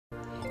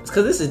It's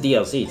because this is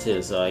DLC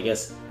too, so I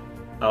guess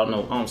I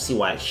don't see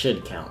why it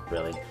should count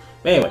really.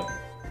 But anyway,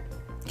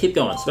 keep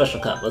going. Special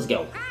cup. Let's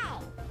go.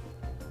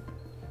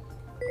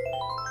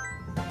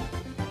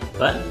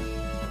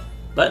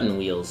 Button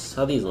wheels.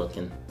 How these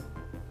looking?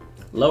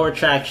 Lower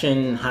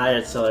traction, higher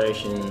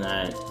acceleration.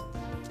 Alright.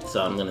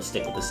 So I'm gonna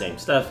stick with the same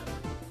stuff.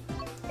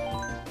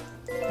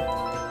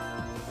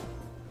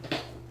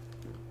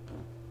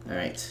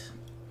 Alright.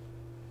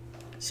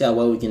 See how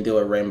well we can do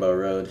at Rainbow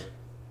Road.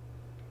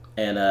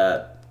 And,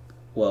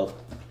 well,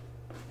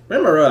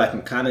 Rainbow Road I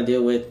can kind of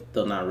deal with,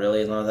 though not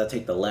really, as long as I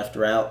take the left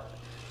route.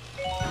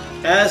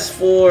 As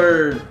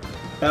for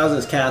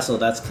Bowser's Castle,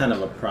 that's kind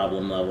of a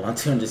problem level on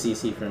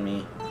 200cc for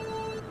me.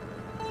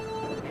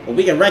 But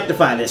we can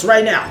rectify this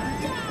right now!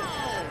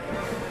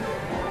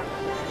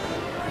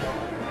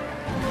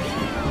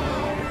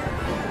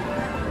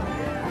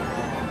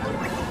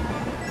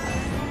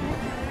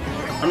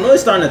 I'm really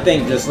starting to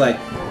think just like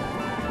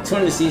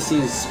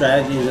 200cc's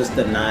strategy is just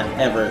to not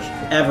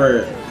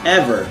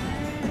ever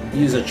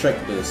use a trick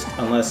boost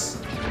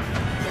unless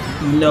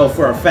you know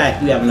for a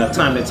fact you have enough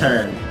time to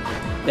turn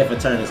if a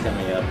turn is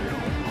coming up.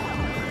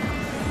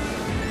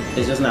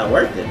 It's just not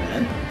worth it,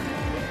 man.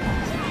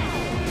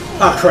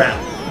 Oh crap.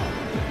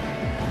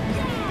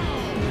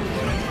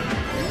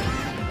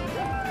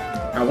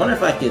 I wonder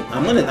if I could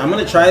I'm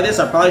gonna try this.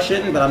 I probably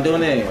shouldn't, but I'm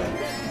doing it anyway.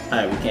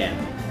 Alright, we can.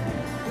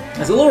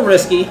 It's a little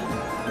risky,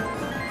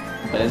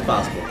 but it's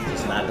possible.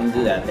 Just not gonna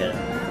do that there.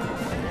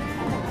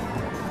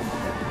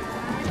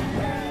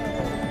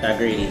 Got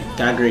greedy.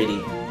 Got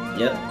greedy.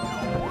 Yep.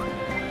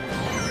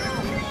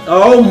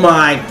 Oh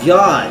my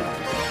god!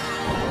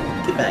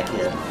 Get back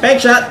here. Bank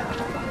shot!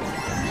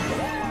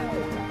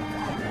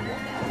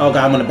 Oh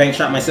god, I'm gonna bank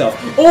shot myself.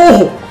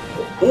 Oh!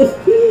 Oh!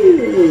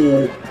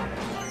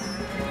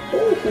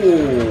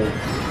 Oh!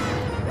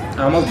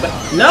 I almost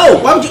no!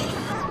 Why would you?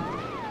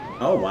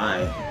 Oh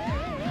why?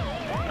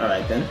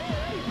 Alright then.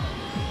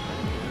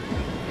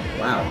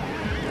 Wow.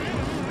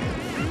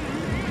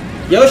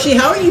 Yoshi,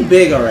 how are you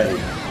big already?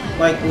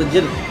 Like,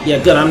 legit.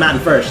 Yeah, good, I'm not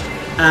in first.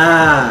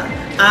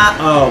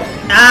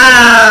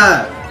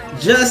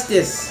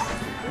 Justice!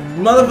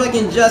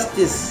 Motherfucking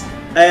justice!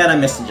 And I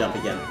missed the jump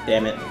again.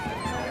 Damn it.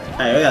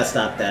 Alright, we gotta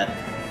stop that.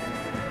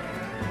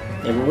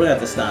 Yeah, we're gonna have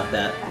to stop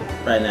that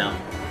right now.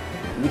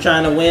 If we're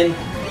trying to win,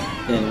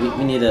 then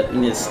we need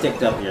to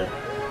stick up here.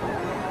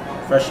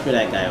 First, screw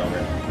that guy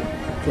over.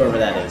 Whoever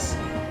that is.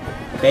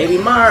 Baby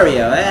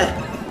Mario,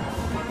 eh?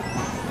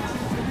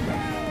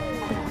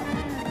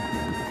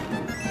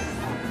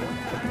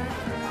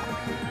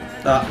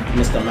 Oh,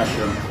 missed a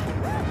mushroom.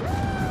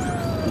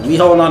 We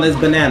holding on to this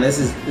banana. This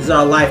is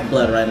our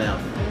lifeblood right now.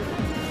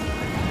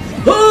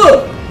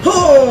 Oh!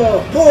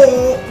 Oh!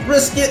 Oh!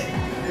 Risk it!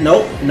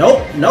 Nope,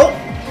 nope, nope!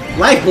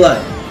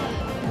 Lifeblood!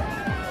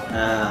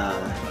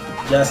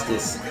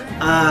 Justice.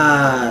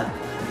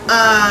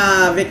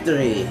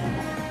 Victory!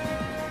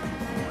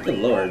 Good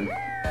lord.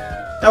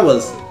 That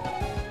was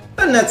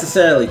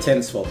unnecessarily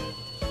tenseful.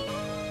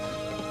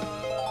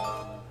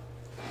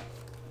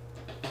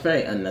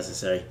 Very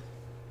unnecessary.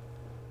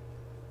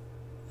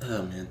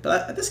 Oh man,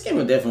 but this game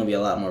would definitely be a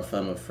lot more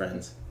fun with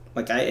friends.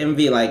 Like, I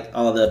envy like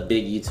all the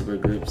big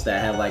YouTuber groups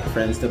that have like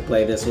friends to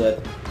play this with.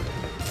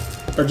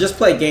 Or just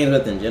play games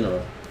with in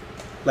general.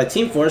 Like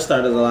Team 4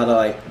 Star does a lot of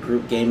like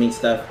group gaming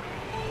stuff.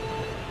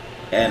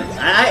 And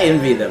I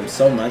envy them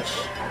so much.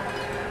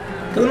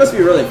 Because it must be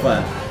really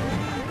fun.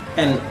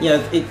 And, you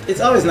know,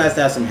 it's always nice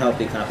to have some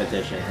healthy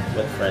competition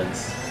with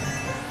friends.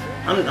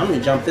 I'm gonna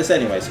jump this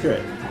anyway, screw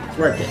it. It's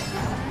worth it.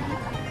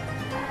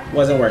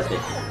 Wasn't worth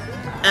it.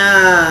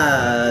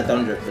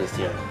 Don't drift this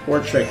here. Or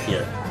trick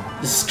here.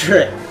 Just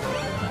trick.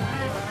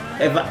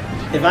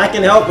 If I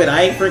can help it,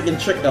 I ain't freaking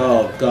trick.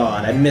 Oh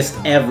god, I missed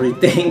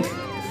everything.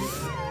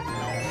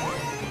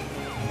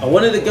 I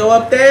wanted to go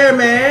up there,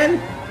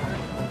 man.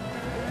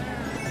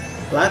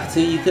 Block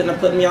 2, you couldn't have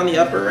put me on the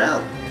upper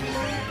route.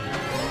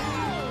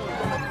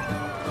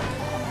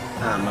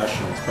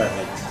 Mushrooms,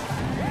 perfect.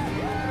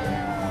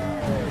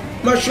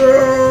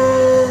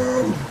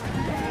 Mushroom!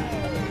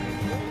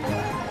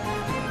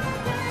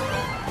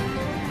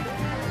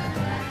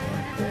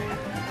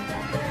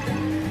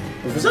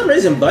 But for some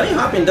reason, bunny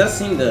hopping does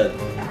seem to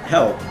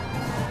help.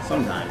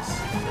 Sometimes.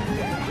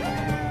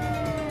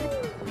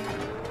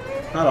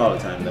 Not all the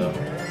time, though.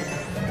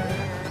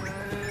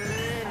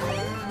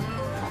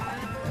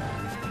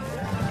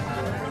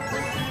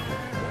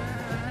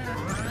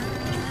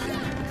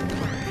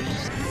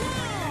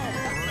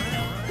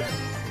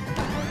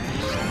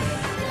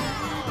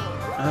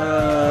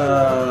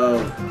 Oh,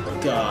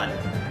 God.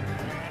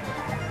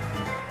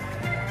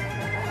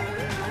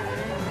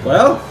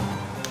 Well,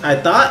 I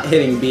thought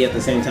hitting B at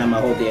the same time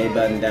I hold the A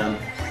button down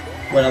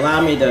would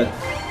allow me to...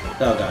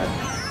 Oh, God.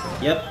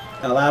 Yep,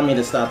 allow me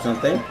to stop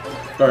something.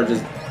 Or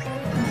just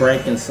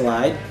break and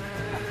slide.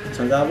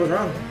 Turns out I was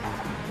wrong.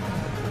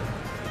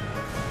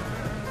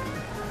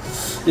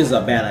 This is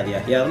a bad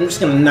idea. Yeah, I'm just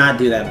gonna not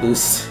do that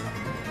boost.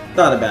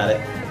 Thought about it.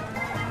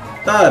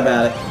 Thought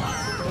about it.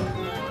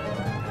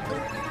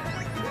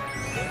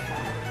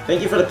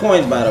 Thank you for the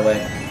coins, by the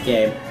way,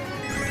 game.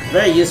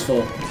 Very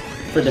useful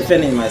for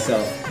defending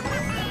myself.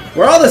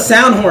 Where all the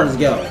sound horns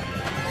go?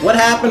 What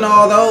happened to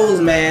all those,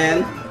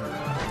 man?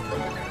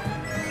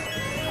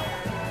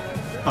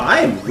 Oh, I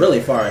am really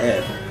far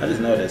ahead. I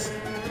just noticed.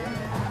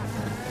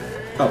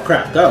 Oh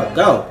crap, go,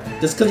 go.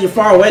 Just because you're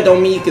far away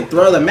don't mean you can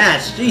throw the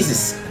match.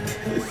 Jesus.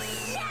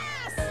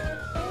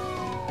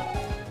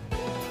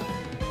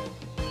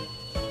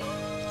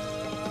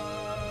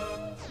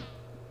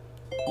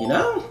 You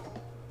know,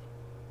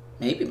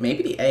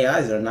 maybe the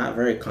AIs are not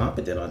very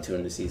competent on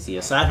 200cc.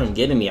 Aside from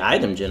getting the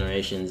item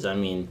generations, I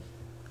mean,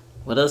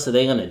 what else are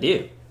they gonna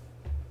do?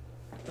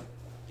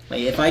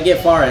 Like, if I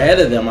get far ahead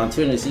of them on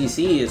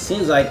 200cc, it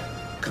seems like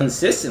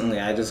consistently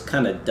I just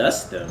kind of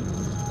dust them.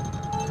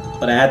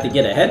 But I have to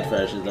get ahead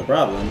first is the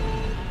problem.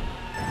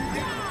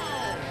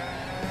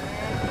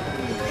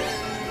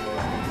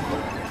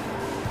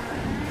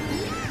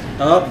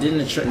 Oh,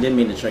 didn't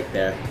mean to trick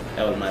there.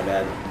 That was my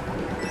bad.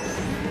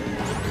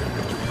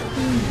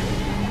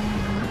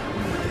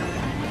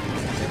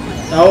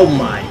 Oh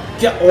my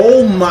god!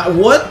 Oh my!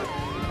 What?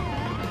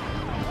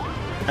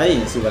 I didn't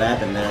even see what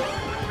happened there.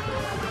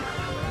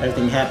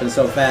 Everything happened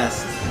so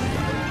fast.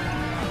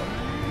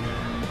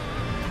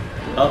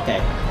 Okay,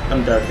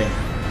 I'm derping.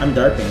 I'm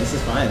derping. This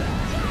is fine.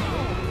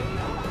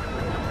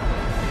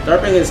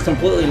 Derping is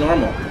completely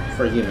normal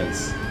for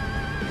humans.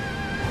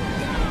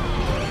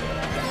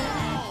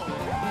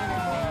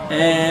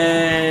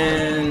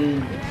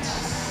 And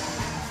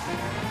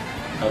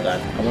oh god,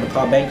 I want to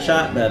call bank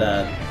shot, but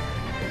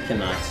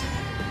cannot.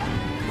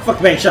 Fuck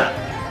bank shot!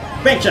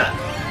 Bank shot!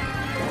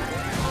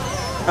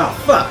 Oh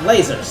fuck,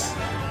 lasers!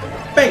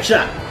 Bank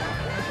shot!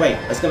 Wait,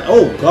 that's gonna.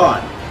 Oh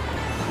god!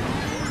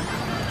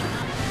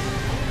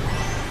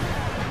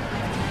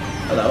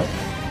 Hello?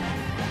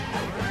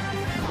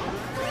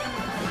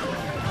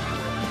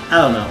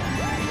 I don't know.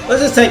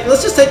 Let's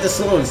just take the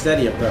slow and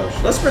steady approach.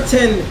 Let's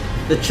pretend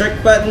the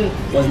trick button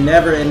was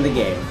never in the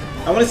game.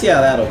 I want to see how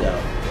that'll go.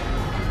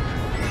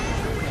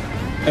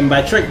 And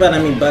by trick button,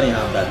 I mean bunny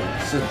hop button.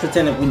 So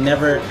pretend if we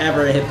never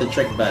ever hit the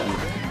trick button,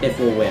 if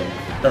we'll win.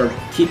 Or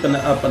keeping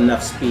up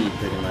enough speed,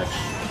 pretty much.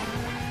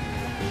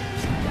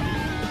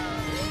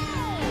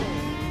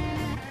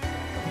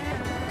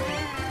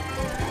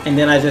 And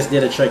then I just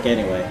did a trick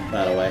anyway,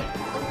 by the way.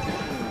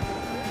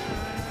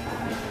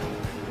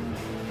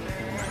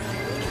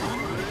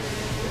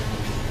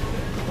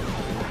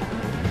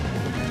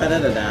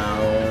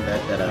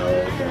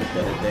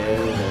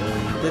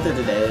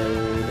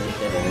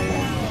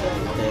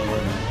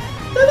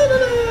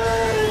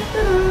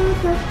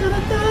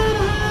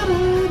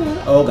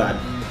 Oh god.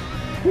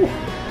 Whew.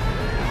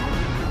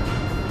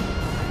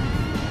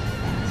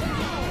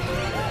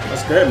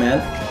 That's good, man.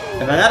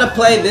 If I gotta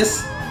play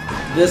this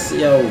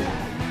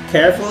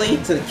carefully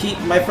to keep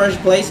my first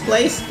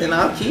place, then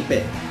I'll keep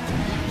it.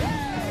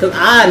 Cause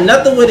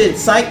nothing would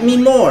excite me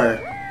more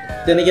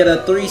than to get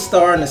a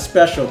 3-star in a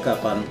special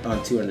cup on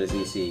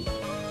 200cc.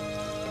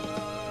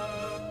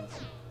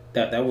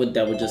 That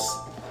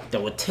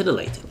would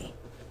titillate me.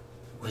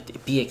 Would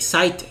it be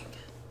exciting?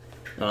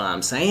 You know what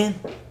I'm saying?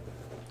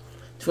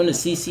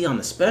 200cc on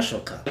the special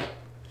cup.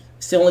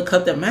 It's the only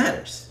cup that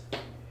matters.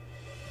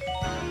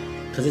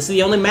 Cause it's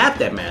the only map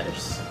that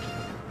matters.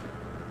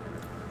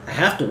 I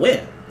have to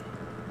win.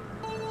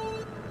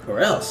 Or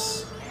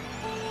else.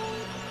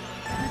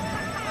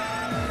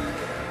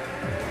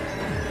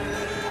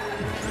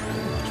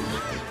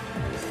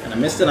 And I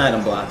missed an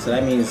item block, so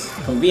that means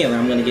conveniently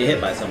I'm gonna get hit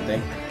by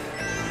something.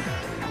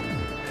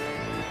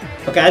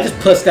 Okay, I just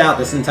pussed out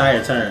this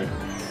entire turn.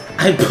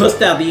 I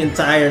pussed out the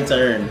entire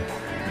turn.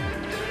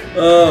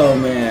 Oh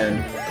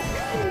man.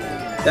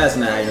 That's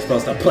not how you're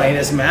supposed to play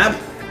this map.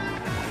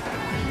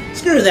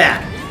 Screw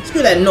that.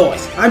 Screw that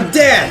noise. I'm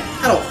dead.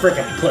 I don't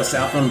frickin' puss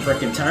out from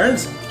frickin'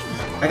 turns.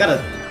 I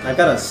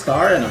got a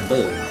star and a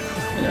boo.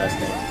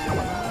 Interesting.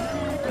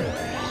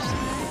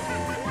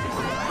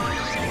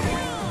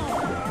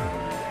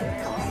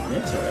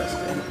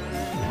 Interesting.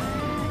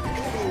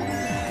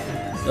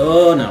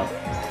 Oh no.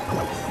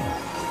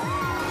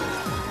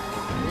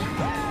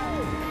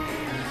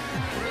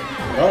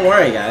 Don't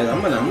worry, guys.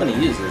 I'm gonna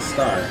use this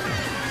star.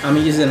 I'm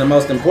gonna use it in the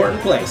most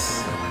important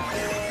place.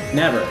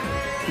 Never.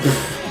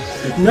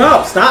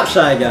 No! Stop,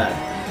 Shy Guy!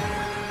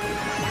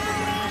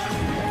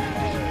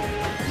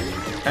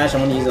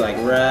 Actually, I'm gonna use it like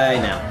right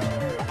now.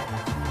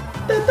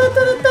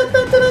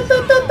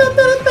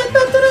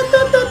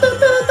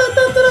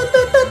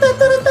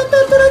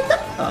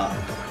 Oh.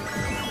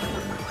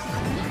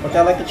 Worked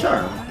out like a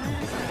charm.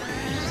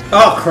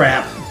 Oh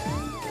crap!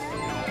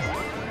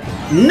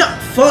 No!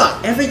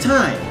 Fuck! Every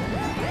time!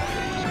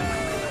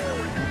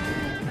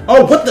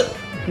 Oh, what the?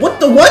 What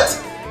the what?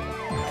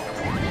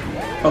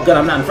 Oh good,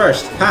 I'm not in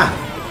first. Ha!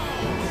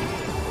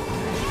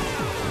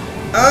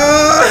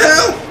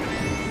 Help!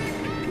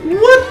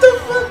 What the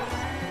fuck?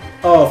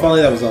 Oh, if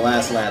only that was the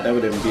last lap. That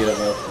would have been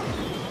beautiful.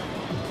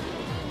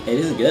 Hey,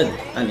 this is good.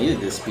 I needed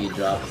this speed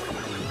drop.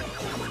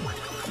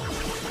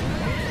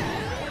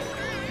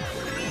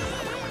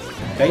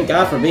 Thank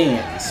God for being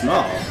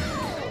small.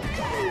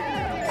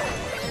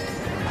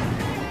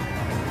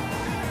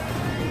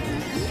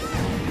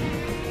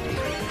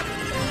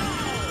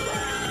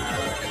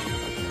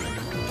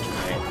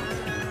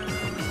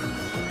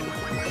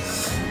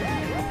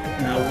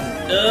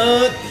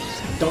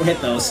 Don't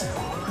hit those.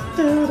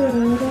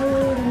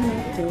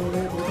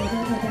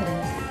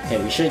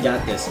 Okay, we should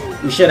got this.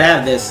 We should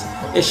have this.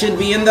 It should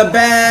be in the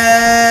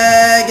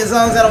bag as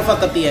long as I don't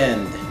fuck up the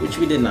end, which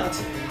we did not.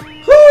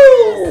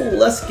 Woo!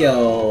 Let's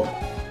go.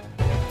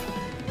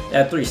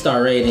 That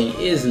 3-star rating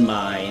is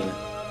mine.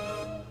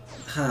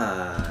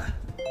 Ha.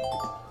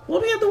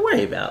 What do we have to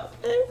worry about?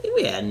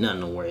 We had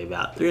nothing to worry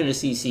about.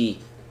 300cc,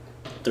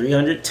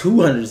 300,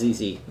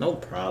 200cc. No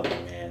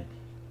problem, man.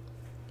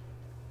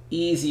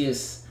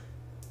 Easiest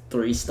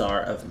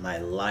 3-star of my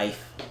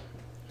life.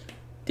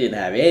 Didn't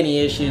have any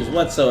issues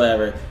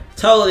whatsoever.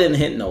 Totally didn't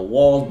hit no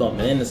walls,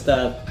 bumping into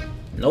stuff.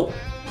 Nope.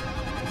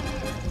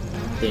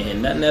 Didn't hit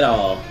nothing at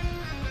all.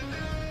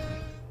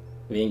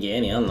 We didn't get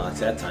any unlocks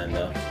that time,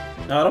 though.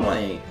 No, I don't want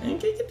any.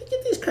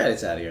 Get these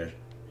credits out of here.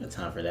 No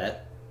time for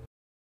that.